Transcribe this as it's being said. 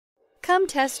Come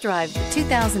test drive the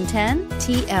 2010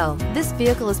 TL. This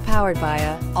vehicle is powered by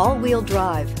a all-wheel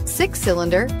drive,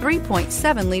 6-cylinder,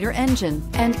 3.7-liter engine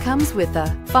and comes with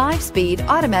a 5-speed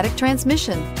automatic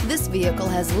transmission. This vehicle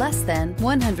has less than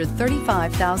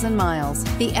 135,000 miles.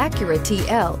 The Acura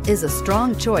TL is a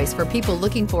strong choice for people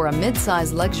looking for a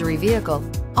mid-size luxury vehicle.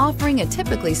 Offering a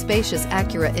typically spacious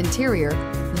Acura interior,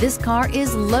 this car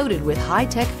is loaded with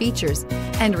high-tech features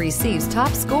and receives top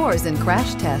scores in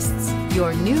crash tests.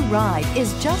 Your new ride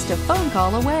is just a phone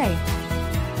call away.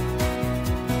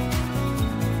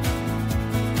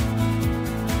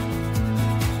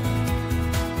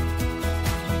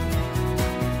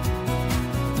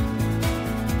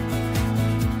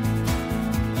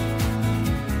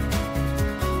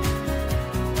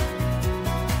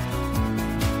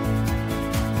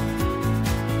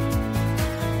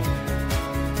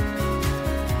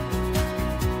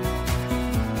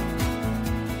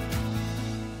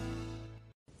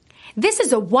 This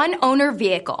is a one-owner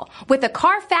vehicle with a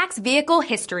Carfax Vehicle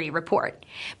History Report.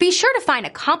 Be sure to find a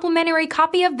complimentary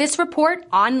copy of this report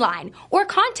online or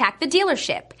contact the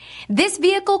dealership. This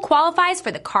vehicle qualifies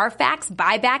for the Carfax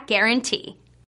Buyback Guarantee.